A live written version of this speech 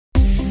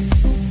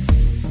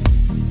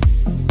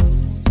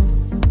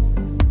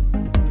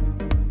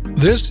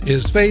This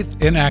is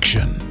Faith in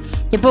Action,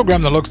 the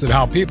program that looks at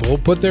how people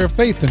put their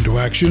faith into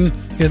action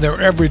in their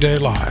everyday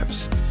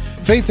lives.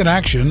 Faith in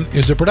Action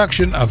is a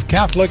production of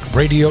Catholic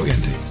Radio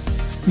Indy.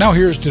 Now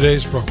here's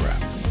today's program.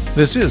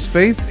 This is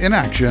Faith in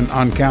Action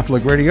on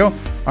Catholic Radio.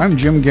 I'm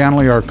Jim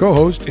Ganley. Our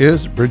co-host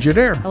is Bridget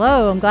Eyre.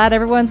 Hello, I'm glad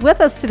everyone's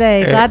with us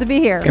today. Glad to be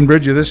here. And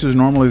Bridget, this is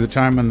normally the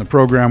time in the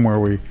program where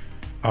we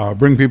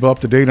bring people up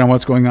to date on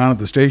what's going on at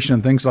the station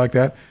and things like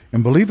that.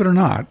 And believe it or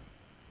not,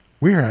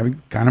 we are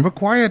having kind of a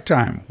quiet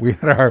time. We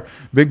had our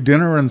big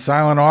dinner and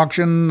silent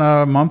auction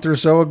a month or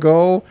so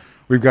ago.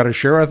 We've got a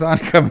share-a-thon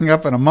coming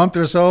up in a month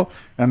or so,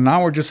 and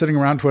now we're just sitting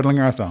around twiddling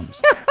our thumbs.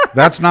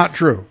 That's not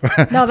true.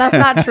 No, that's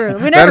not true.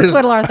 We never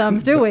twiddle our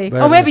thumbs, do we?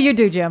 Oh, maybe you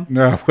do, Jim.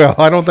 No, well,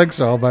 I don't think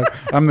so, but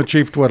I'm the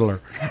chief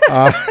twiddler.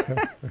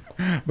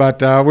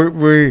 But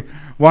we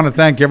want to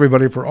thank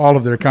everybody for all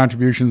of their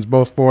contributions,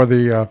 both for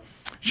the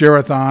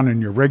share-a-thon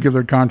and your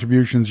regular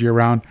contributions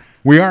year-round.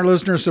 We are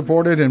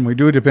listener-supported, and we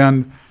do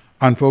depend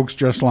on folks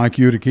just like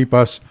you to keep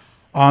us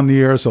on the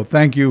air, so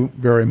thank you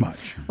very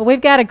much. Well, we've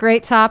got a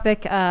great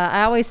topic.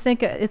 I always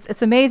think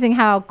it's amazing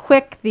how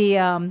quick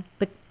the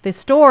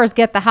stores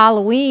get the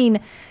Halloween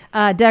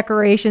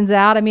decorations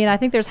out. I mean, I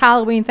think there's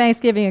Halloween,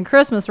 Thanksgiving, and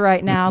Christmas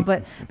right now,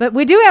 but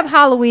we do have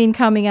Halloween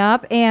coming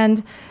up,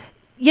 and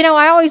you know,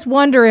 I always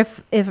wonder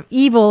if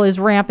evil is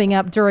ramping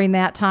up during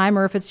that time,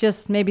 or if it's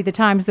just maybe the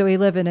times that we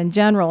live in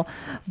general.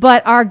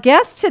 But our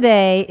guest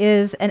today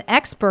is an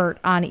expert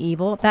on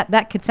evil.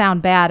 That could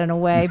sound bad in a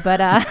way, but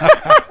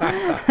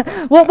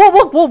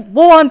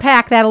we'll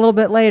unpack that a little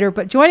bit later.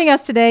 But joining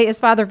us today is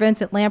Father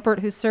Vincent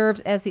Lampert, who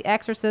serves as the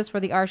exorcist for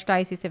the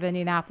Archdiocese of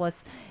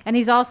Indianapolis, and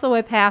he's also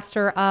a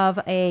pastor of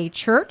a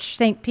church,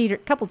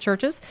 couple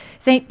churches,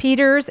 St.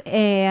 Peter's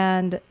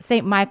and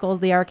St.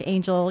 Michael's the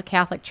Archangel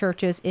Catholic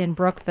churches in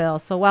Brookville.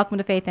 So welcome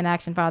to Faith in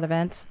Action, Father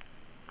Vince.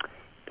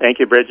 Thank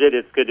you, Bridget.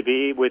 It's good to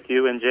be with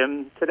you and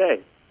Jim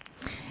today.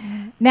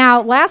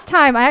 Now, last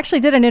time I actually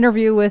did an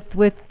interview with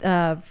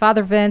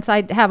Father Vince.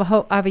 I have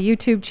a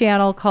YouTube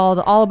channel called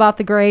All About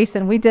the Grace,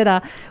 and we did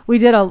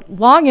a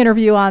long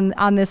interview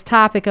on this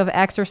topic of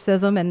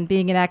exorcism and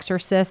being an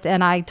exorcist.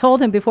 And I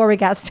told him before we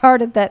got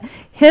started that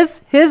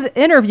his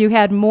interview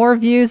had more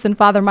views than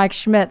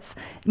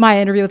my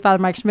interview with Father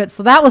Mike Schmitz.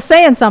 So that was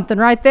saying something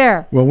right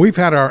there. Well, we've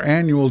had our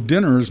annual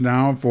dinners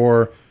now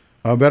for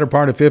a better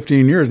part of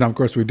 15 years. Now, of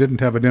course, we didn't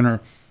have a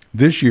dinner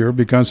this year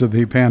because of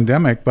the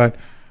pandemic, but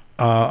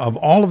of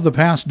all of the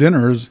past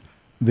dinners,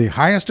 the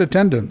highest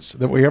attendance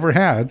that we ever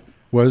had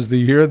was the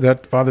year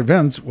that Father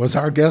Vince was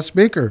our guest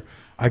speaker.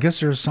 I guess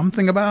there's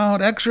something about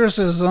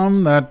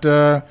exorcism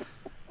that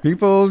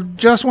people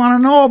just want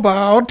to know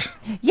about.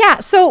 Yeah,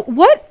 so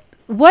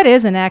what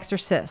is an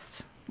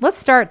exorcist? Let's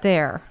start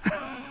there.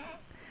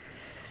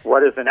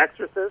 What is an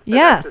exorcist?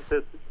 Yes. An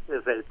exorcist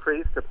is a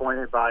priest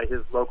appointed by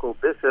his local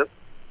bishop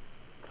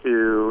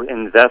to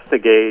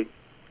investigate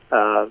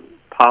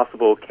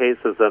possible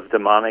cases of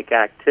demonic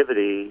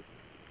activity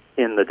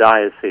in the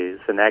diocese,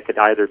 and that could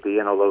either be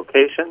in a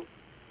location,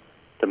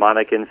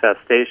 demonic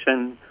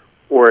infestation,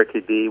 or it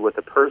could be with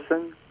a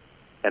person,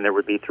 and there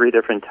would be three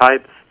different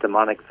types: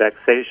 demonic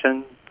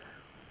vexation,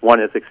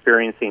 one is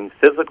experiencing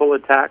physical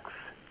attacks,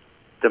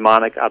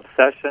 demonic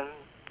obsession,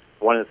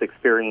 one is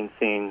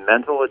experiencing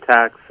mental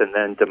attacks, and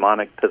then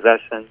demonic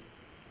possession,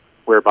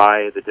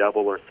 whereby the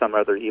devil or some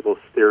other evil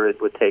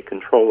spirit would take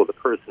control of the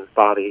person's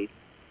body,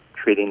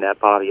 treating that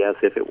body as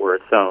if it were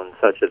its own,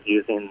 such as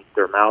using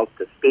their mouth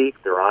to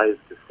speak, their eyes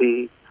to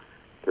see,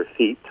 their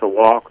feet to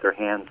walk, their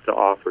hands to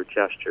offer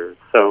gestures.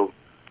 So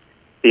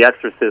the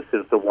exorcist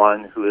is the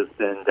one who has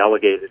been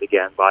delegated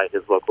again by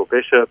his local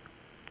bishop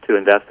to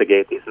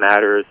investigate these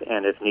matters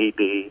and, if need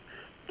be,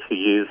 to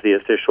use the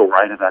official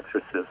rite of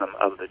exorcism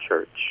of the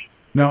church.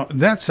 Now,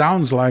 that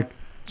sounds like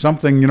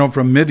something,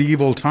 from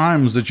medieval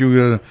times, that you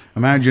would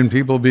imagine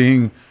people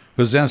being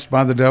possessed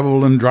by the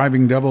devil and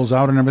driving devils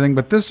out and everything,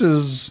 but this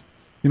is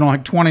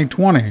like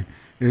 2020.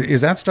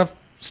 Is that stuff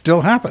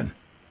still happen?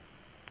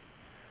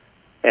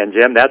 And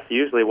Jim, that's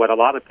usually what a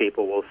lot of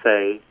people will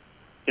say.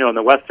 In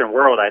the Western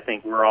world, I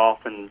think we're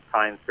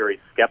oftentimes very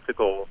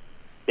skeptical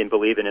in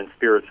believing in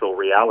spiritual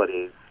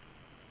realities.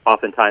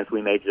 Oftentimes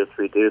we may just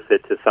reduce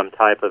it to some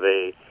type of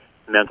a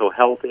mental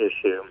health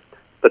issue.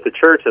 But the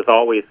church has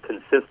always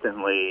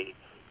consistently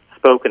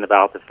spoken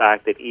about the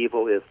fact that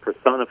evil is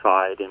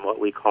personified in what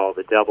we call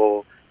the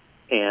devil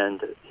and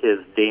his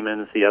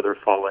demons, the other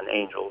fallen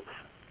angels.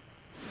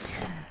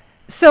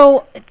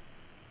 So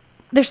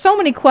there's so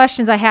many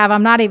questions I have.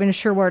 I'm not even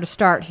sure where to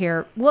start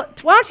here. Why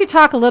don't you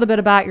talk a little bit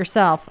about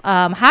yourself?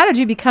 How did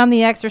you become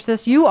the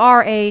exorcist? You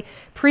are a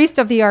priest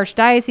of the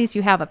Archdiocese.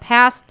 You have a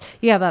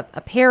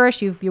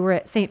parish. You were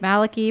at St.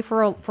 Malachi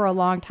for a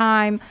long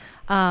time.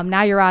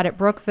 Now you're out at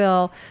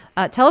Brookville.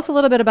 Tell us a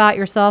little bit about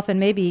yourself, and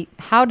maybe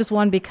how does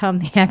one become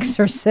the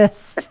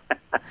exorcist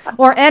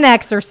or an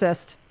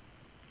exorcist?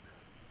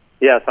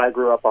 Yes, I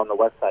grew up on the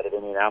west side of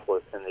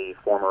Indianapolis in the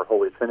former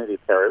Holy Trinity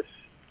Parish.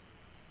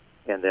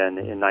 And then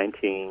in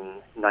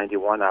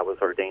 1991, I was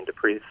ordained a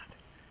priest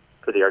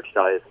for the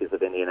Archdiocese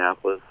of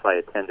Indianapolis. I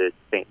attended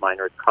St.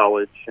 Minard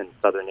College in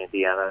southern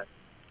Indiana,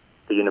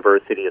 the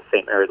University of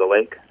St. Mary the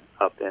Lake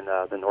up in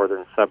the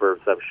northern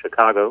suburbs of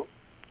Chicago.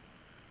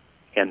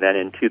 And then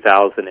in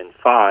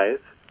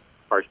 2005,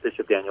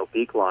 Archbishop Daniel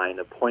Beekline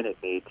appointed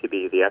me to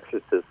be the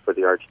exorcist for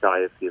the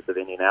Archdiocese of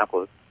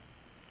Indianapolis.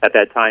 At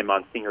that time,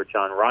 Monsignor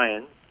John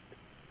Ryan,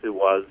 who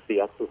was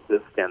the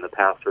exorcist and the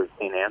pastor of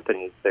St.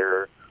 Anthony's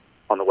there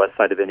on the west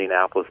side of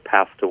Indianapolis,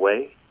 passed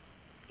away,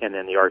 and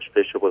then the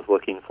Archbishop was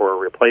looking for a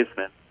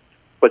replacement.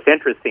 What's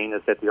interesting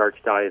is that the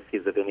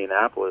Archdiocese of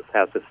Indianapolis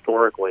has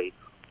historically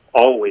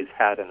always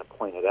had an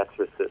appointed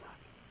exorcist.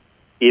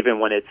 Even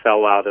when it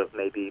fell out of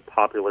maybe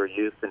popular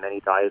use in many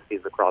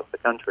dioceses across the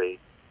country,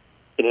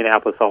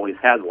 Indianapolis always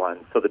had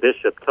one. So the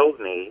bishop told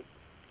me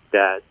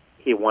that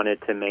he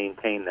wanted to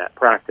maintain that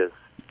practice.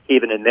 He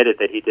even admitted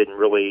that he didn't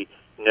really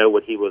know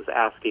what he was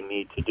asking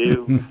me to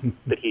do,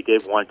 but he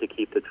did want to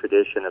keep the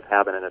tradition of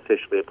having an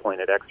officially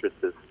appointed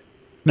exorcist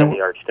in the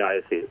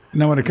Archdiocese.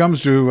 Now, when it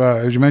comes to,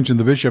 as you mentioned,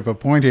 the bishop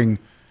appointing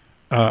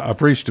a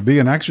priest to be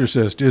an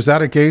exorcist, is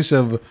that a case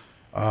of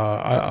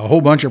a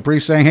whole bunch of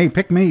priests saying, hey,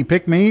 pick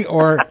me,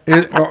 or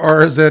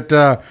is it,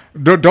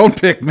 don't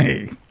pick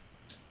me?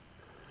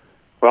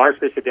 Well,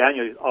 Archbishop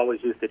Daniel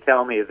always used to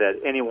tell me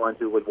that anyone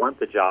who would want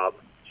the job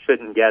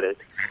shouldn't get it.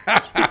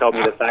 He told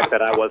me the fact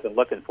that I wasn't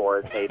looking for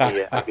it made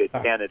me a good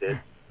candidate.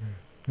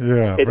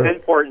 Yeah, it's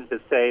important to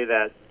say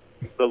that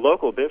the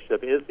local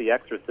bishop is the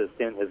exorcist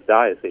in his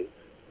diocese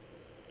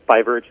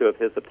by virtue of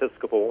his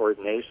episcopal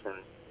ordination.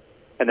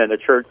 And then the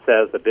church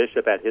says the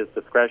bishop at his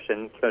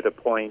discretion could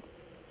appoint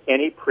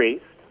any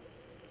priest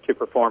to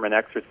perform an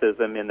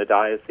exorcism in the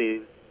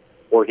diocese,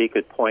 or he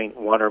could appoint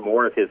one or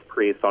more of his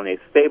priests on a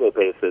stable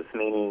basis,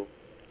 meaning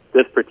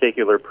this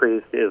particular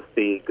priest is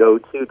the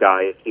go-to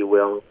guy, if you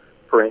will,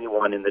 for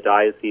anyone in the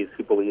diocese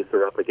who believes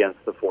they're up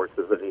against the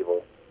forces of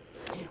evil.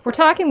 We're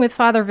talking with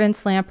Father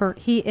Vince Lampert.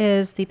 He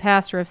is the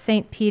pastor of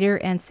St. Peter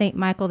and St.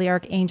 Michael the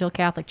Archangel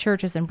Catholic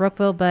Churches in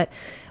Brookville, but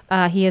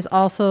he is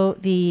also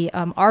the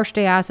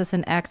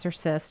archdiocesan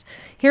exorcist.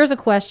 Here's a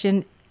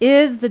question.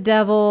 Is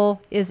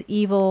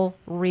evil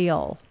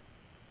real?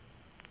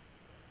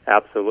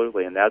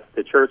 Absolutely, and that's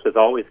the church has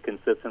always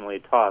consistently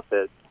taught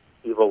that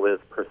evil is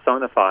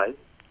personified.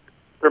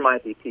 There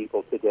might be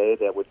people today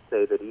that would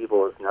say that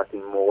evil is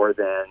nothing more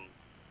than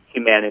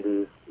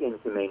humanity's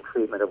inhumane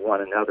treatment of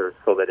one another,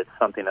 so that it's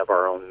something of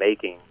our own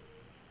making.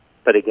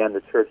 But again,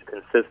 the church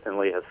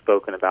consistently has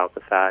spoken about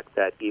the fact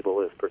that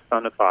evil is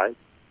personified.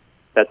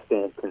 That's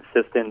been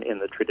consistent in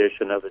the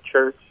tradition of the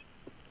church,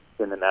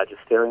 in the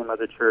magisterium of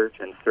the church,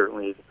 and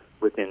certainly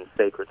within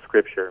sacred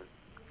scripture.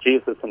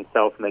 Jesus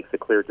himself makes a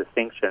clear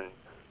distinction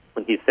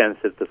when he sends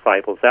his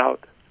disciples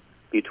out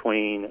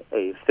between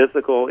a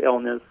physical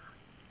illness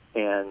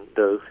and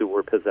those who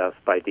were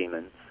possessed by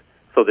demons.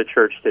 So the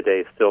church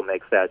today still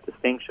makes that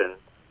distinction,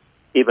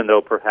 even though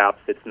perhaps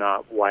it's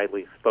not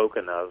widely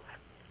spoken of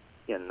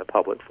in the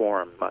public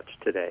forum much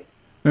today.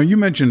 Now, you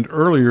mentioned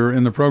earlier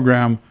in the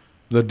program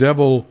the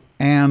devil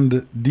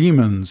and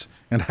demons,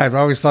 and I've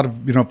always thought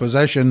of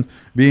possession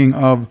being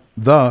of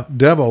the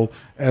devil,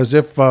 as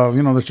if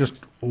there's just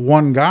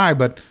one guy,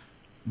 but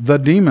the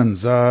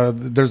demons,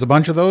 there's a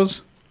bunch of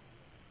those?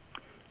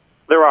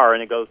 There are,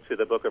 and it goes to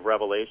the book of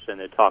Revelation.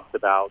 It talks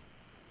about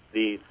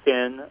the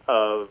sin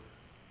of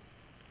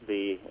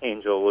the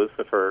angel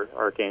Lucifer,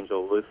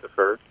 Archangel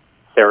Lucifer,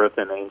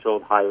 seraphim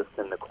angel, highest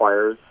in the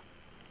choirs,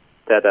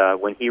 that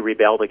when he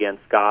rebelled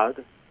against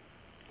God,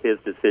 his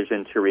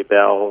decision to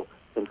rebel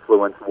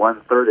influenced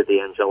 1/3 of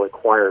the angelic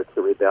choir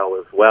to rebel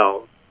as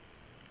well.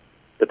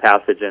 The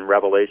passage in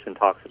Revelation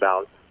talks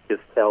about his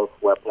tail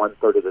swept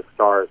 1/3 of the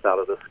stars out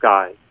of the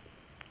sky,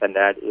 and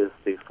that is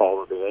the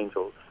fall of the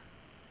angels,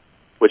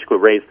 which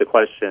could raise the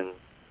question,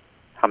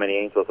 how many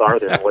angels are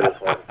there, and what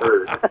is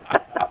 1/3?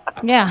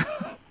 Yeah,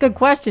 good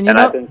question.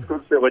 I think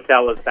Scripture would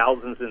tell us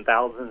thousands and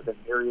thousands and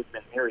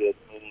myriads,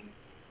 meaning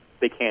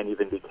they can't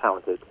even be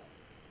counted.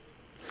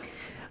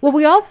 Well,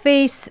 we all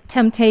face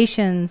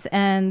temptations,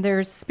 and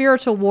there's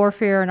spiritual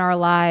warfare in our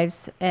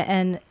lives.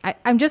 And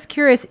I'm just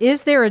curious,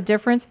 is there a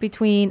difference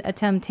between a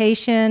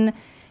temptation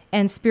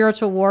and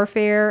spiritual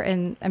warfare?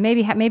 And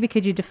maybe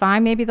could you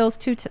define maybe those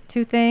two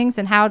things,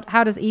 and how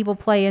does evil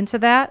play into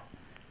that?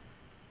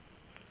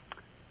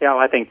 Yeah,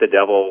 I think the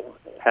devil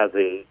has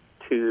a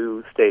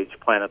 2-stage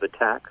plan of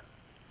attack.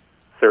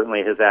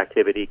 Certainly his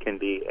activity can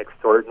be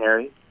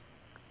extraordinary.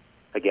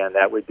 Again,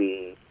 that would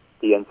be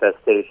the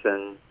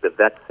infestation, the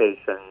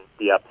vexation,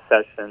 the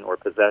obsession or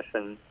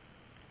possession.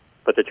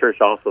 But the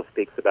church also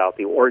speaks about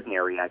the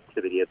ordinary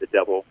activity of the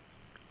devil,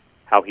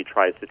 how he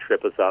tries to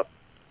trip us up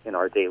in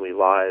our daily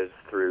lives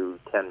through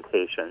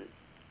temptation.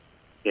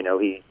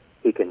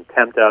 He can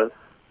tempt us,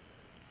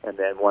 and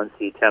then once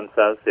he tempts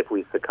us, if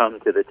we succumb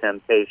to the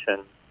temptation,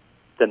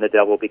 then the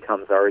devil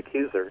becomes our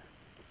accuser.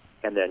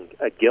 And then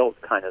a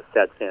guilt kind of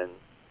sets in.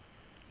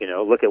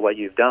 Look at what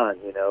you've done.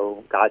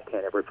 God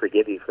can't ever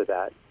forgive you for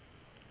that.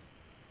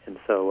 And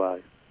so,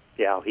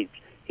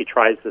 he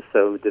tries to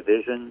sow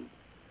division,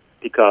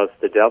 because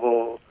the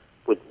devil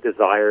would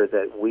desire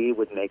that we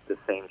would make the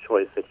same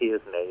choice that he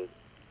has made,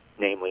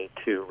 namely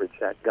to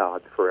reject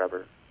God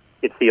forever.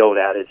 It's the old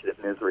adage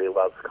that misery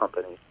loves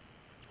company.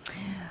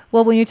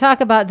 Well, when you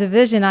talk about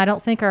division, I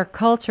don't think our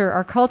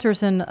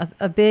culture's in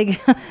a big,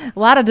 a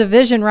lot of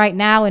division right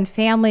now in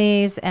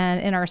families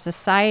and in our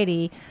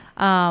society.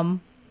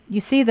 You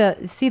see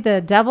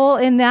the devil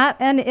in that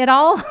and it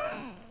all?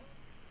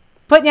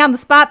 Putting you on the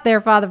spot there,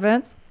 Father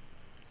Vince.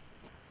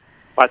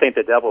 Well, I think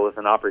the devil is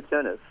an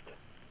opportunist.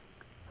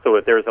 So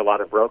if there's a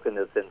lot of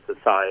brokenness in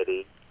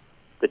society,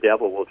 the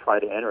devil will try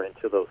to enter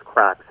into those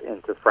cracks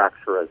and to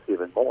fracture us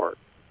even more.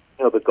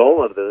 You know, the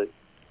goal of the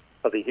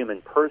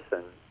human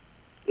person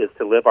is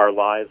to live our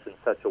lives in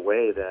such a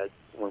way that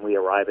when we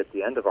arrive at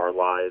the end of our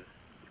lives,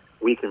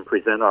 we can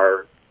present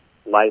our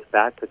life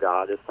back to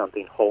God as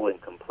something whole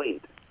and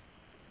complete.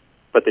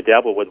 But the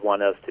devil would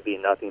want us to be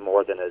nothing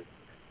more than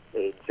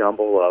a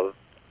jumble of,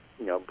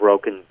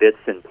 broken bits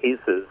and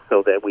pieces,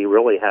 so that we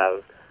really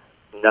have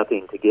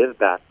nothing to give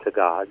back to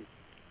God.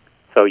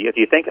 So if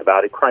you think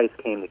about it, Christ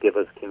came to give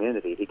us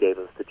community. He gave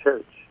us the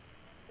church.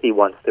 He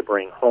wants to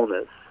bring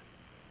wholeness.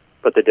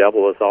 But the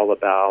devil is all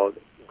about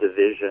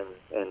division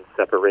and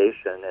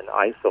separation and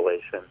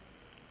isolation.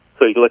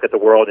 So you look at the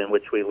world in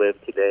which we live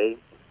today,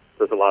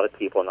 there's a lot of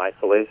people in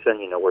isolation.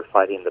 We're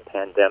fighting the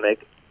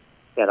pandemic,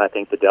 and I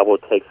think the devil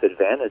takes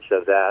advantage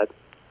of that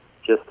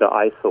just to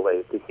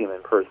isolate the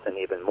human person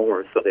even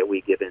more so that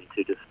we give in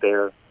to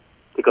despair.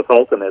 Because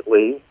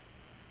ultimately,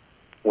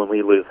 when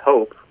we lose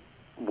hope,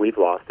 we've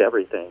lost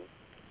everything.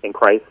 And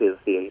Christ is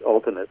the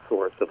ultimate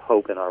source of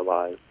hope in our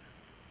lives.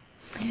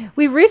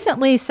 We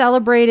recently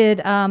celebrated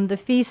the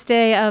feast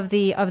day of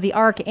the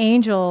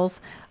archangels.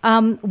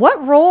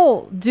 What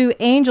role do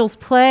angels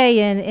play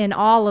in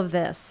all of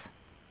this?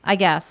 I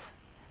guess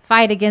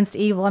fight against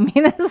evil. I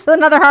mean, this is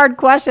another hard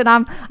question.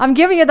 I'm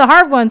giving you the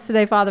hard ones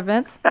today, Father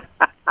Vince.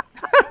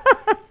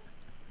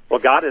 Well,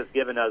 God has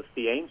given us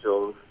the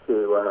angels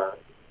to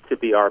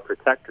be our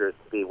protectors,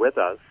 to be with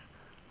us.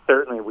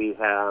 Certainly, we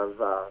have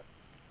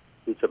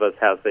each of us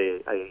has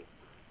a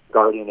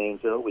guardian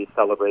angel. We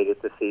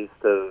celebrated the feast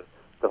of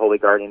the Holy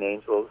Guardian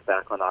Angels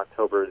back on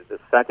October the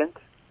 2nd.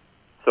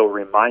 So it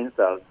reminds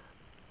us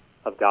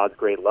of God's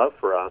great love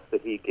for us,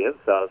 that he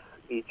gives us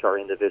each our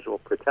individual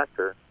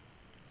protector,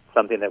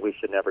 something that we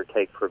should never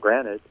take for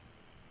granted.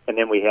 And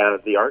then we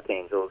have the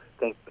archangels.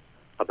 Think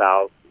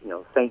about,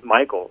 St.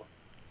 Michael.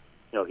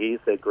 He's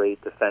a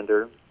great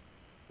defender.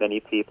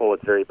 Many people,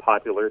 it's very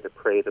popular to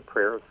pray the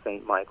prayer of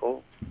St.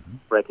 Michael,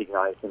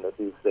 recognizing that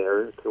he's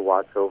there to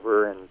watch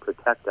over and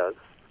protect us.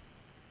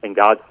 And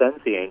God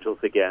sends the angels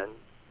again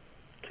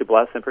to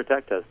bless and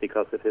protect us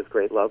because of his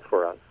great love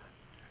for us.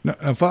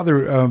 Now,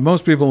 Father,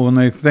 most people, when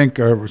they think,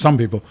 or some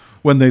people,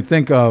 when they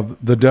think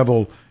of the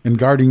devil and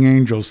guardian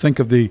angels, think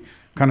of the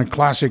kind of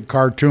classic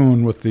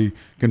cartoon with the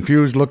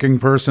confused-looking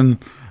person,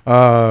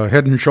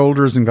 head and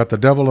shoulders, and got the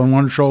devil on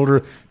one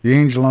shoulder, the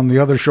angel on the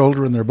other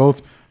shoulder, and they're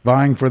both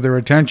vying for their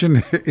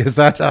attention. Is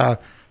that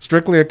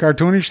strictly a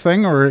cartoonish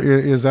thing, or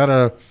is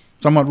that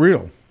somewhat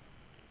real?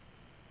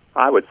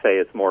 I would say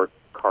it's more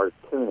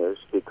cartoonish,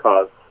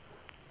 because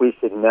we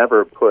should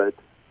never put,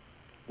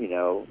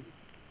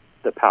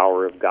 the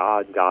power of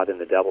God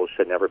and the devil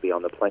should never be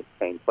on the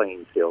same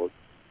playing field,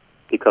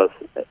 because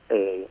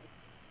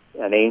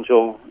an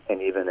angel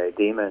and even a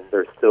demon,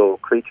 they're still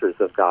creatures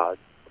of God,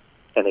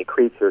 and a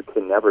creature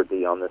can never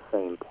be on the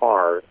same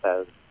par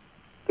as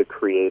the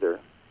Creator.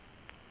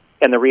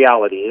 And the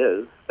reality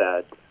is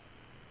that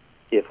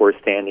if we're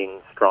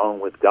standing strong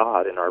with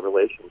God in our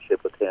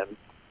relationship with him,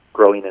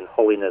 growing in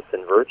holiness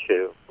and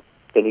virtue,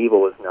 then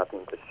evil is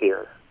nothing to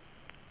fear.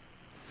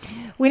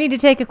 We need to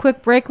take a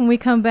quick break. When we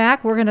come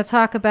back, we're going to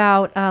talk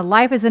about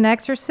life as an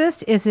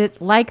exorcist. Is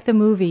it like the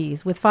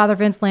movies, with Father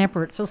Vince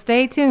Lampert? So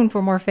stay tuned for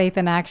more Faith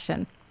in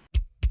Action.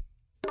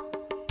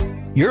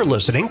 You're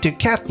listening to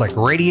Catholic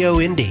Radio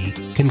Indy,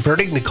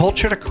 converting the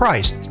culture to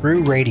Christ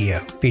through radio,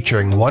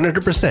 featuring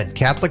 100%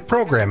 Catholic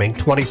programming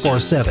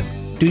 24/7.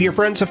 Do your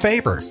friends a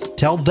favor.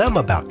 Tell them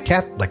about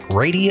Catholic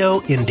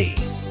Radio Indy.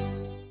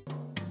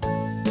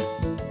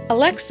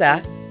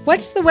 Alexa,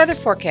 what's the weather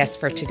forecast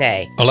for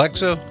today?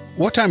 Alexa,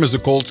 what time is the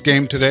Colts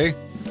game today?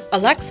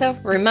 Alexa,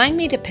 remind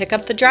me to pick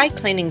up the dry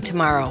cleaning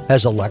tomorrow.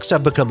 Has Alexa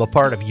become a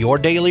part of your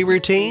daily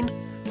routine?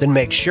 Then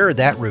make sure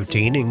that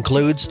routine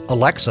includes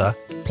Alexa,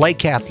 play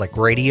Catholic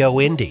Radio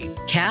Indy.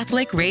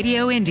 Catholic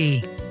Radio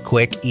Indy.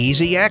 Quick,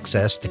 easy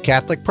access to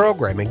Catholic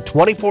programming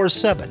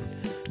 24/7.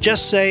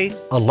 Just say,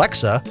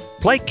 Alexa,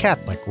 play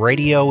Catholic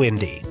Radio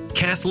Indy.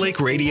 Catholic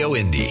Radio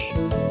Indy.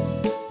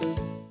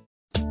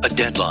 A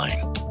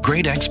deadline,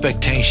 great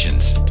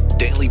expectations,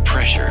 daily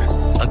pressure,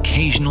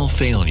 occasional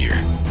failure.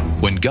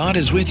 When God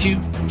is with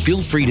you,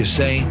 feel free to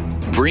say,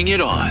 bring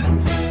it on.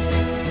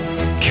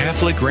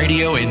 Catholic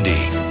Radio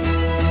Indy.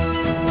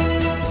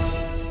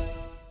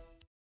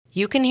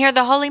 You can hear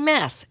the Holy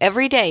Mass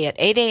every day at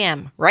 8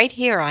 a.m. right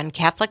here on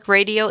Catholic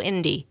Radio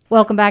Indy.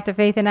 Welcome back to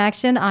Faith in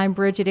Action. I'm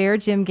Bridget Eyre.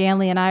 Jim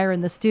Ganley and I are in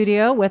the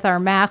studio with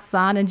our masks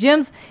on.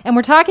 And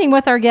we're talking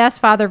with our guest,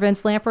 Father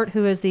Vince Lampert,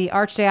 who is the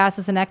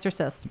Archdiocesan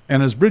Exorcist.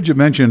 And as Bridget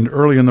mentioned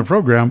early in the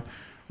program,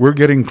 we're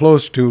getting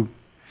close to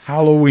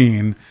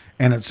Halloween.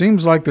 And it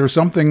seems like there's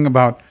something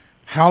about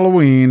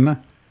Halloween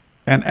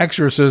and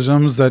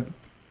exorcisms that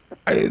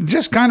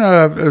just kind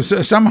of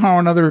somehow or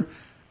another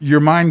your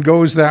mind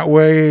goes that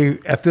way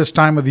at this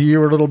time of the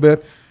year a little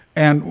bit.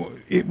 And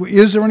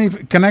is there any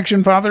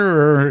connection, Father,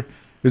 or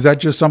is that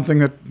just something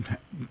that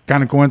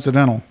kind of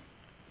coincidental?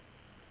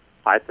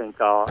 I think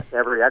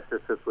every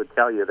exorcist would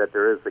tell you that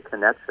there is a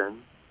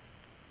connection.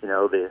 You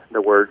know,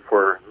 the word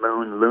for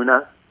moon,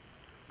 luna,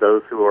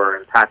 those who are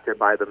impacted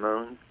by the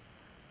moon,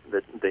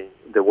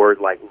 the word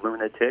like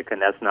lunatic,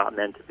 and that's not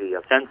meant to be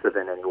offensive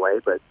in any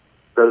way, but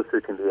those who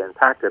can be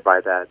impacted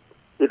by that.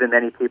 Even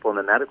many people in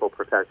the medical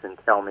profession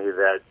tell me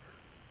that,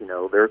 you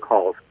know, their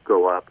calls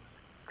go up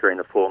during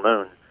the full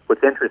moon.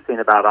 What's interesting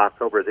about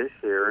October this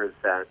year is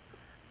that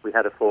we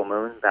had a full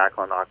moon back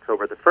on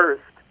October the 1st,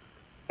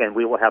 and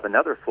we will have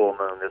another full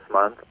moon this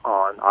month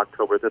on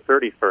October the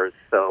 31st.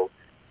 So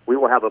we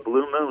will have a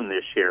blue moon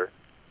this year.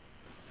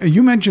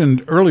 You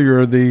mentioned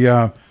earlier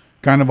the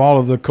kind of all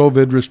of the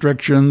COVID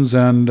restrictions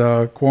and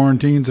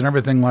quarantines and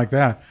everything like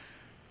that.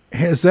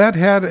 Has that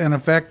had an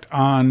effect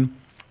on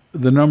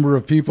the number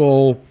of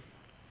people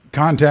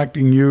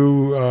contacting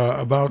you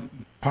about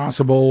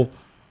possible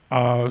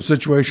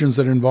situations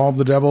that involve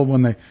the devil?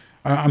 When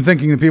I'm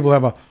thinking that people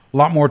have a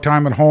lot more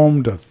time at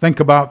home to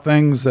think about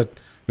things, that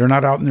they're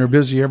not out in their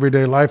busy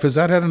everyday life. Has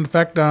that had an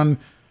effect on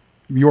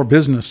your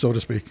business, so to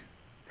speak?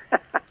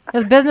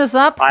 Is business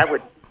up? I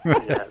would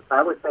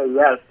say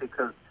yes,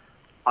 because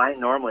I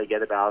normally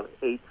get about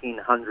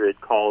 1,800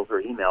 calls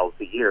or emails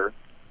a year.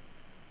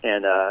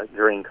 And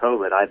during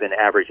COVID, I've been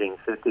averaging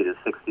 50 to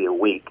 60 a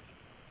week.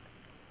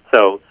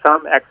 So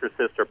some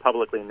exorcists are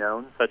publicly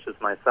known, such as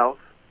myself.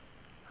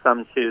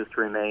 Some choose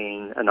to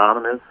remain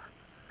anonymous.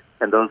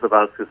 And those of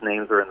us whose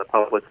names are in the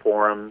public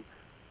forum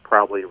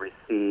probably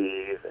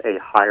receive a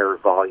higher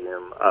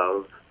volume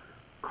of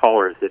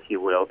callers, if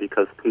you will,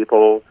 because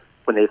people,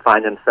 when they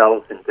find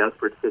themselves in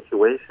desperate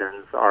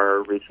situations,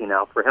 are reaching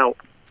out for help.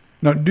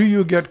 Now, do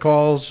you get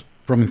calls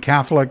from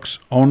Catholics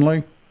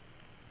only?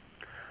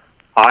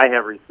 I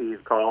have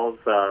received calls.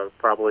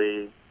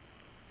 Probably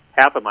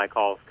half of my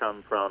calls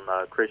come from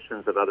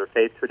Christians of other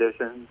faith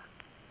traditions.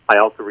 I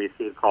also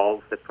receive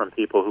calls from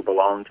people who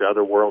belong to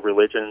other world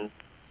religions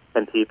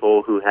and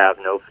people who have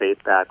no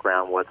faith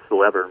background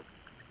whatsoever.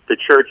 The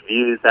church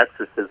views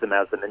exorcism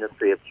as a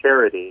ministry of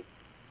charity,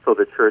 so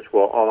the church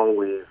will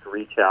always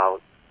reach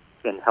out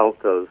and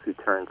help those who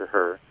turn to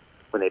her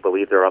when they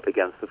believe they're up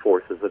against the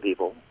forces of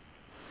evil.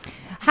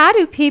 How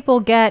do people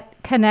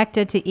get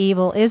connected to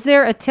evil? Is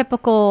there a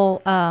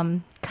typical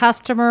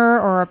customer,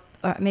 or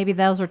maybe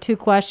those are two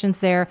questions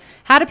there.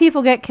 How do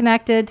people get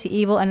connected to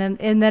evil? And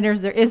then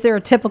is there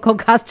a typical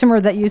customer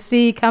that you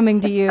see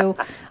coming to you,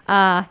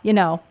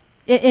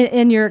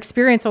 in your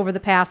experience over the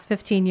past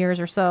 15 years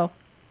or so?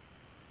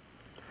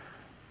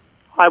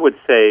 I would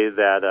say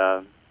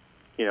that,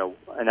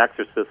 an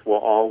exorcist will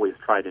always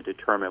try to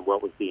determine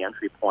what was the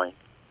entry point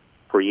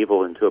for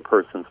evil into a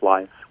person's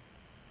life.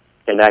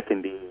 And that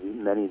can be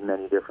many,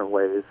 many different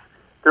ways.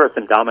 There are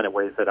some dominant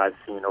ways that I've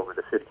seen over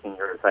the 15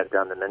 years I've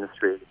done the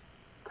ministry.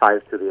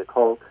 Ties to the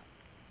occult.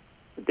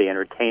 The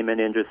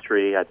entertainment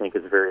industry, I think,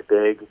 is very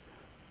big.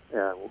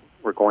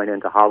 We're going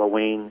into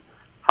Halloween.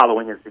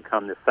 Halloween has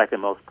become the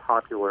second most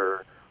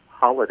popular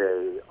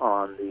holiday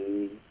on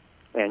the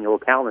annual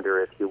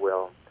calendar, if you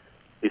will.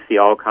 You see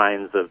all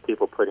kinds of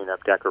people putting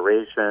up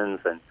decorations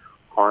and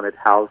haunted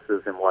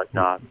houses and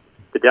whatnot.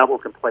 The devil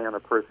can play on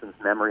a person's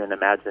memory and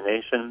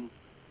imagination.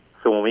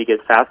 So when we get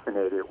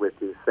fascinated with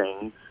these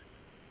things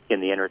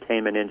in the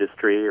entertainment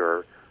industry,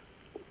 or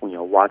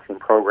watching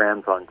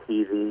programs on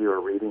TV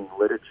or reading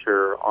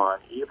literature on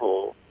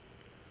evil,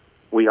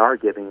 we are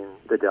giving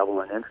the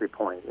devil an entry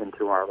point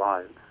into our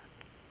lives.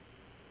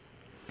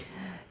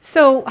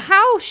 So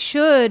how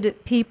should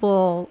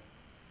people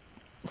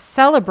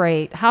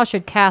celebrate, how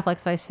should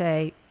Catholics,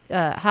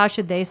 how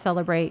should they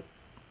celebrate,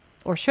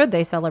 or should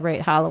they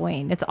celebrate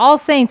Halloween? It's All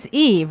Saints'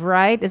 Eve,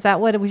 right? Is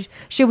that what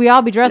should we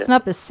all be dressing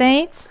up as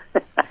saints?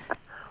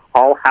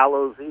 All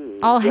Hallows Eve.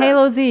 All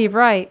Hallows Eve,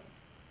 right.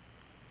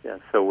 Yeah,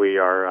 so we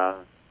are,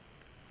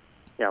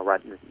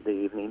 right the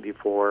evening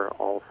before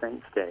All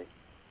Saints' Day.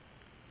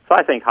 So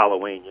I think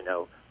Halloween,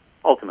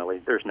 ultimately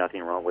there's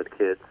nothing wrong with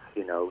kids,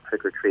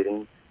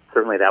 trick-or-treating.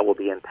 Certainly that will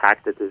be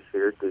impacted this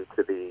year due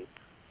to the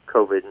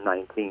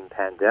COVID-19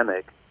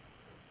 pandemic.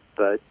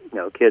 But,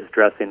 kids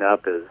dressing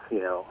up as,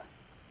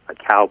 a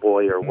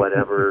cowboy or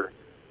whatever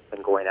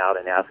and going out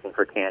and asking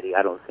for candy,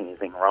 I don't see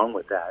anything wrong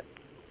with that.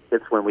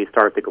 It's when we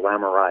start to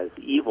glamorize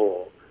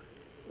evil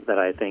that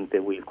I think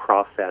that we've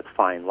crossed that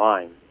fine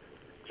line.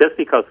 Just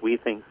because we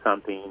think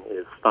something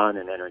is fun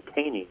and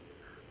entertaining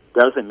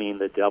doesn't mean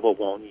the devil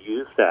won't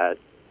use that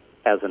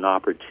as an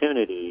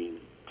opportunity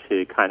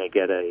to kind of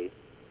get a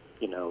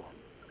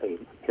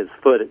his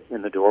foot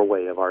in the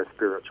doorway of our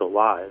spiritual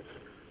lives.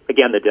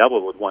 Again, the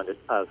devil would want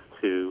us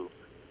to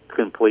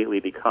completely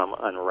become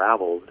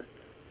unraveled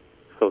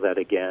so that,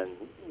 again,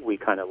 we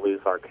kind of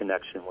lose our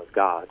connection with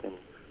God. And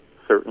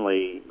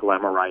certainly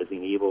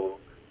glamorizing evil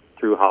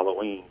through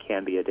Halloween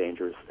can be a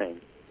dangerous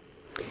thing.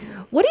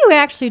 What do you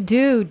actually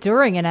do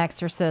during an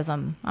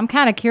exorcism? I'm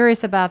kind of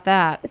curious about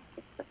that.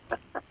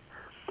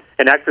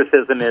 An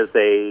exorcism is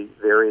a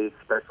very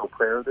special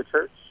prayer of the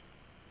church.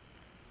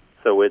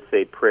 So it's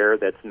a prayer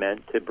that's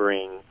meant to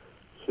bring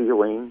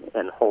healing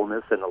and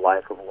wholeness in the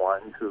life of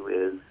one who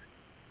is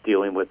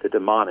dealing with the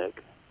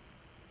demonic.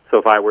 So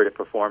if I were to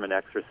perform an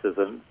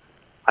exorcism,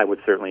 I would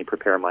certainly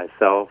prepare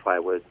myself. I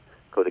would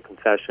go to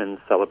confession,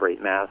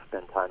 celebrate Mass,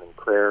 spend time in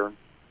prayer,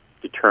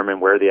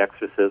 determine where the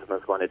exorcism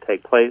is going to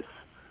take place.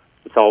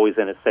 It's always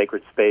in a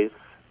sacred space.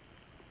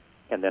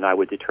 And then I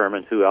would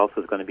determine who else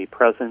is going to be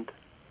present.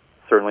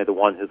 Certainly the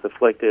one who's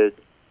afflicted,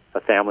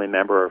 a family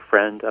member or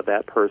friend of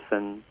that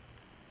person.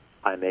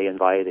 I may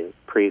invite a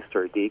priest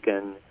or a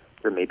deacon,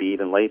 or maybe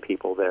even lay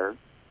people there.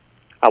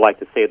 I like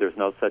to say there's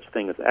no such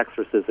thing as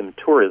exorcism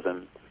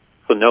tourism,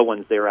 so no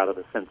one's there out of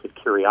a sense of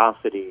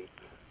curiosity,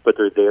 but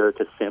they're there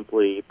to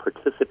simply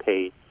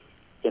participate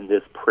in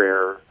this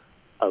prayer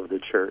of the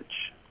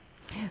church.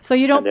 So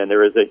you don't. And then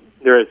there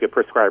is a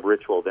prescribed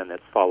ritual then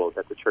that's followed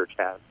that the church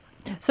has.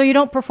 So you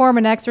don't perform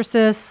an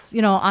exorcist,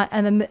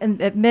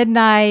 at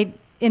midnight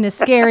in a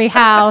scary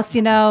house,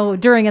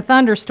 during a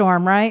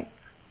thunderstorm, right?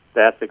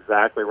 That's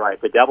exactly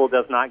right. The devil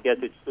does not get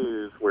to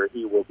choose where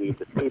he will be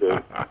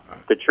defeated.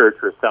 The church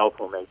herself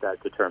will make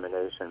that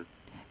determination.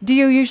 Do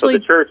you usually? So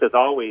the church is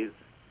always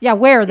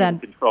where then? in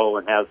control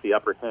and has the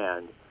upper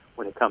hand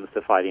when it comes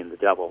to fighting the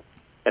devil.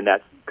 And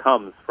that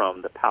comes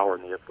from the power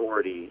and the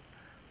authority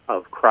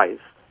of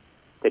Christ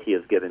that he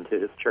has given to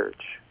his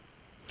church.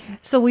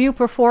 So will you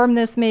perform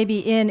this maybe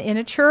in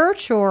a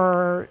church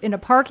or in a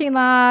parking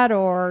lot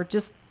or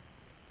just?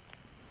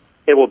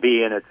 It will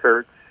be in a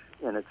church,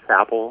 in a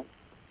chapel,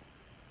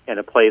 in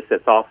a place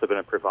that's also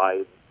going to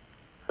provide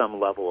some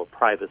level of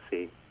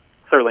privacy.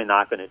 Certainly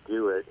not going to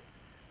do it,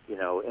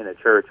 in a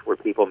church where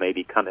people may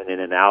be coming in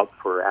and out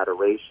for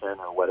adoration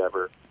or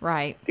whatever.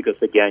 Right. Because,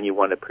 again, you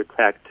want to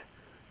protect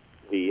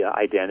the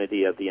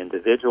identity of the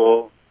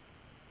individual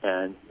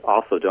and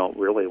also don't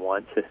really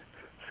want to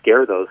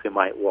scare those who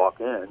might walk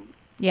in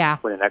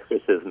when an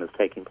exorcism is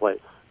taking place.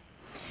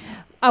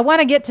 I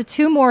want to get to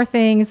two more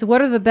things.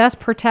 What are the best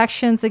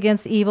protections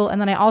against evil?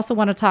 And then I also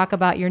want to talk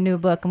about your new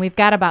book. And we've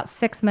got about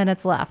 6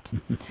 minutes left.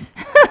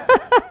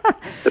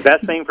 The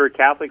best thing for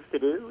Catholics to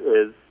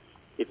do is,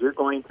 if you're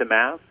going to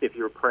Mass, if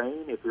you're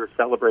praying, if you're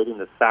celebrating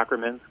the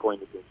sacraments, going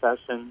to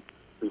confession,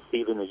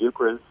 receiving the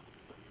Eucharist,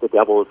 the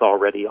devil is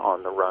already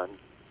on the run.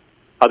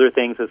 Other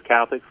things as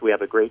Catholics, we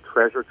have a great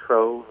treasure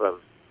trove of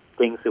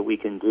things that we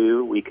can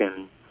do. We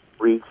can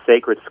read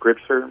sacred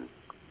scripture.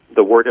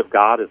 The Word of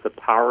God is a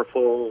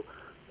powerful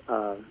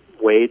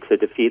way to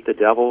defeat the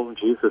devil.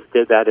 Jesus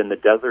did that in the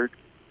desert.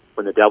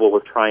 When the devil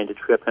was trying to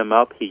trip him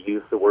up, he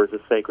used the words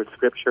of sacred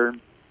scripture.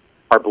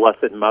 Our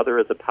Blessed Mother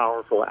is a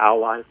powerful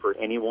ally for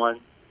anyone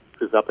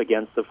who's up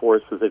against the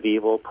forces of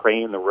evil,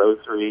 praying the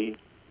rosary,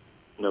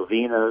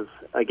 novenas.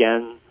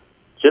 Again,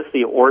 just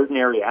the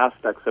ordinary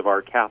aspects of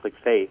our Catholic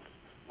faith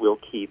will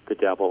keep the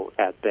devil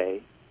at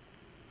bay.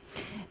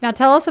 Now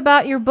tell us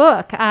about your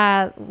book.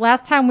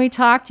 Last time we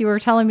talked, you were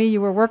telling me you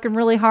were working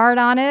really hard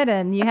on it,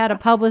 and you had a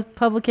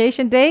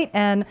publication date,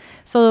 and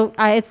so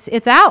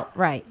it's out,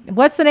 right?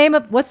 What's the name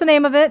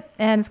of it?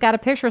 And it's got a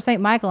picture of St.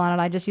 Michael on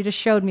it. You just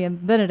showed me a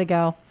minute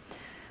ago.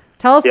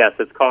 Tell us. Yes,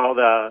 it's called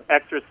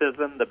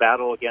Exorcism: The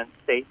Battle Against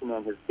Satan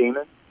and His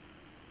Demons.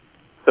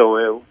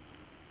 So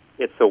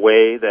it's a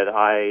way that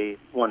I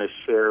want to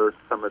share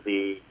some of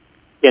the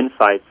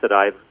insights that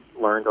I've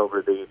learned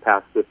over the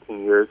past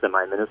 15 years in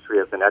my ministry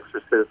as an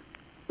exorcist.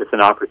 It's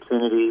an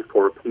opportunity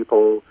for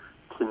people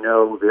to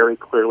know very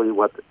clearly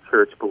what the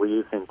church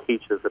believes and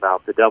teaches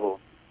about the devil.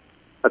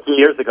 A few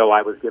years ago,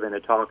 I was giving a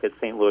talk at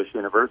St. Louis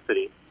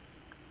University,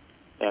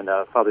 and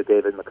Father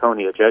David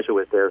McConey, a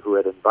Jesuit there who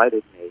had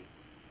invited me,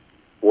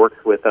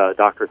 works with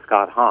Dr.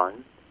 Scott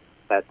Hahn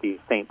at the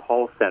St.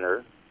 Paul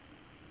Center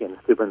in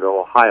Steubenville,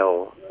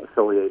 Ohio,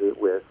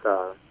 affiliated with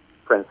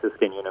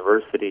Franciscan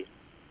University.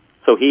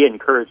 So he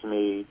encouraged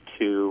me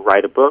to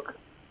write a book.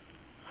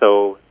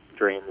 So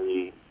during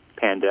the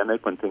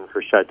pandemic, when things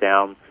were shut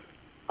down,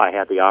 I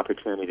had the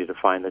opportunity to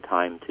find the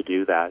time to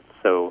do that.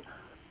 So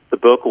the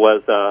book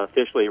was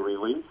officially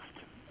released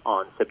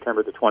on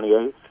September the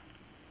 28th.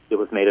 It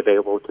was made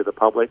available to the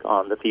public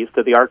on the Feast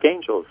of the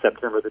Archangel,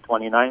 September the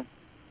 29th.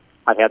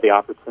 I had the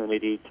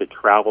opportunity to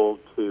travel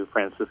to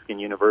Franciscan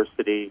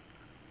University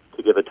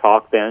to give a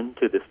talk then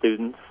to the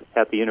students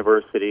at the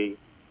university,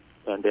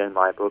 and then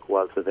my book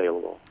was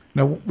available.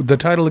 Now, the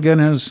title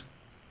again is?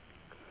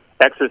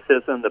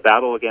 Exorcism: The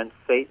Battle Against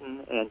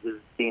Satan and His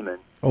Demons.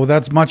 Oh,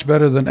 that's much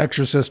better than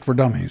Exorcist for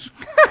Dummies.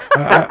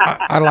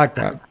 I like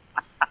that.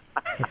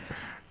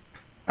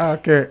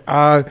 Okay.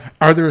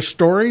 Are there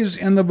stories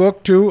in the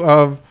book, too,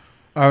 of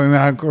I mean,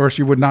 of course,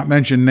 you would not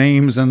mention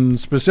names and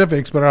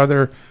specifics, but are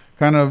there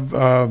kind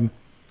of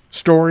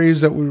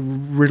stories that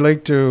would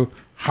relate to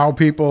how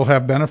people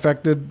have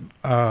benefited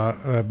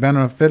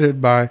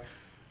by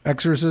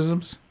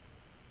exorcisms?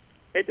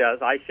 It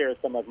does. I share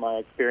some of my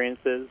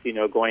experiences.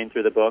 Going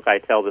through the book, I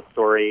tell the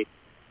story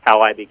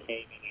how I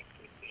became an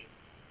exorcist,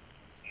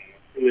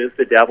 who is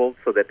the devil,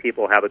 so that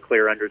people have a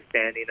clear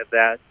understanding of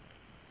that.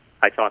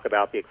 I talk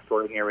about the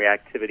extraordinary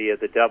activity of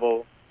the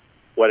devil,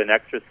 what an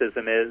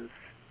exorcism is,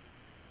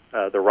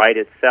 the rite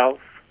itself.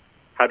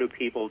 How do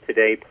people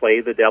today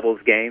play the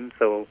devil's game?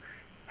 So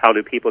how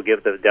do people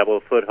give the devil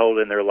a foothold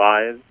in their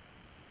lives?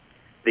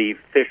 The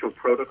official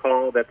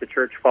protocol that the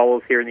church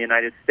follows here in the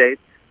United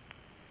States.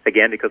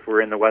 Again, because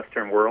we're in the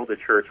Western world, the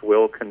church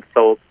will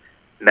consult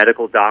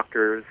medical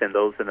doctors and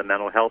those in the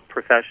mental health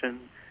profession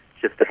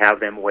just to have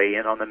them weigh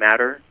in on the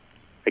matter.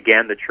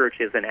 Again, the church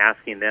isn't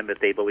asking them if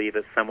they believe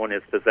that someone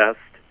is possessed.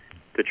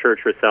 The church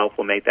herself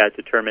will make that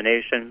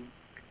determination.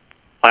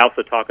 I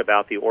also talk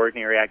about the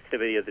ordinary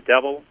activity of the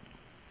devil.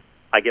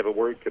 I give a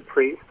word to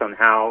priests on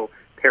how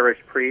parish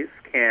priests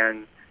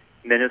can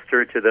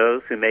minister to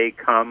those who may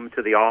come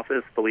to the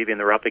office believing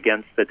they're up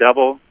against the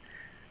devil.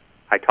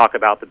 I talk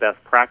about the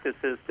best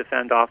practices to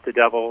fend off the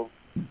devil,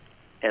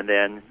 and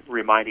then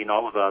reminding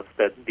all of us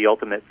that the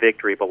ultimate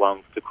victory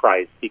belongs to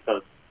Christ,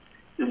 because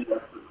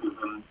Jesus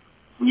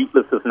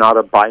is not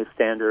a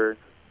bystander.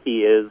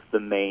 He is the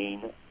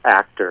main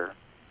actor.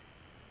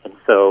 And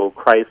so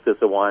Christ is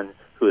the one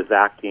who is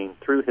acting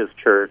through his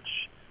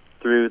church,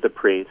 through the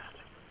priest,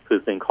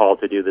 who's been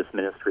called to do this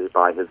ministry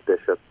by his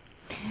bishop.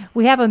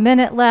 We have a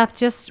minute left.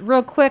 Just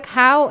real quick,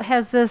 how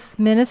has this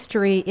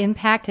ministry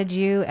impacted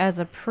you as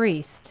a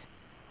priest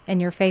in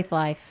your faith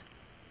life?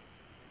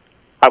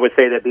 I would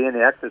say that being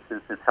an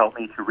exorcist has helped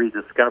me to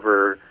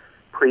rediscover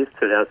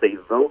priesthood as a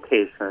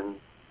vocation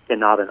and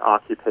not an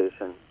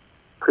occupation.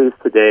 Priests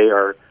today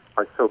are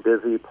so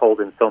busy, pulled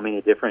in so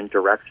many different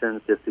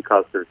directions just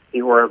because there's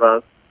fewer of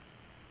us.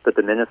 But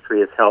the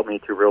ministry has helped me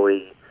to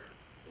really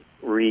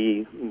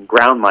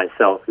re-ground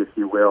myself, if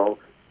you will,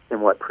 in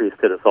what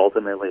priesthood is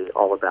ultimately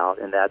all about,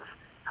 and that's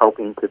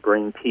helping to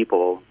bring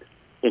people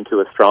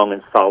into a strong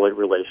and solid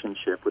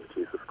relationship with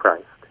Jesus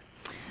Christ.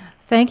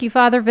 Thank you,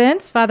 Father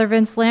Vince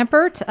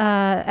Lampert,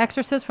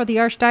 exorcist for the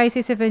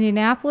Archdiocese of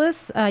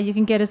Indianapolis. You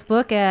can get his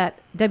book at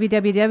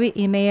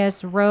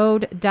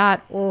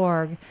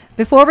www.emmausroad.org.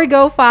 Before we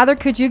go, Father,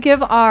 could you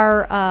give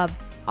our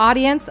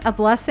audience a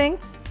blessing?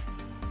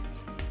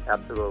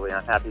 Absolutely,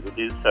 I'm happy to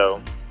do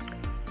so.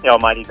 The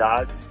Almighty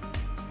God,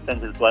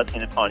 send his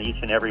blessing upon each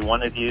and every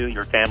one of you,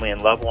 your family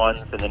and loved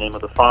ones, in the name of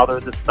the Father,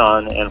 the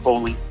Son, and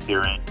Holy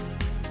Spirit.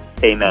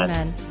 Amen.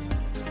 Amen.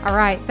 All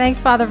right. Thanks,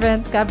 Father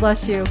Vince. God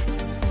bless you.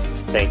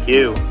 Thank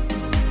you.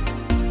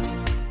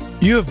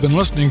 You have been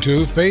listening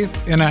to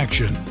Faith in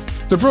Action,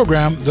 the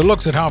program that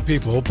looks at how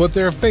people put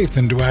their faith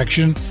into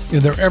action in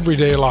their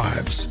everyday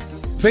lives.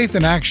 Faith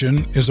in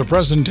Action is a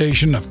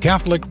presentation of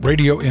Catholic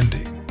Radio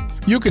Indy.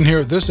 You can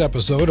hear this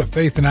episode of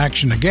Faith in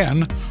Action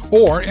again,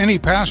 or any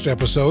past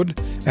episode,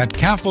 at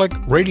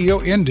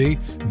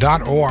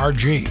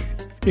catholicradioindy.org.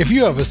 If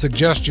you have a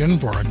suggestion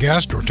for a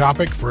guest or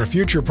topic for a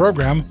future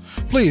program,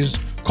 please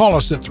call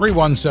us at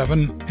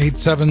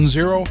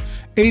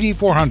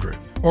 317-870-8400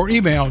 or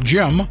email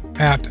Jim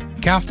at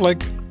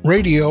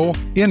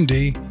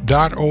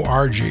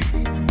catholicradioindy.org.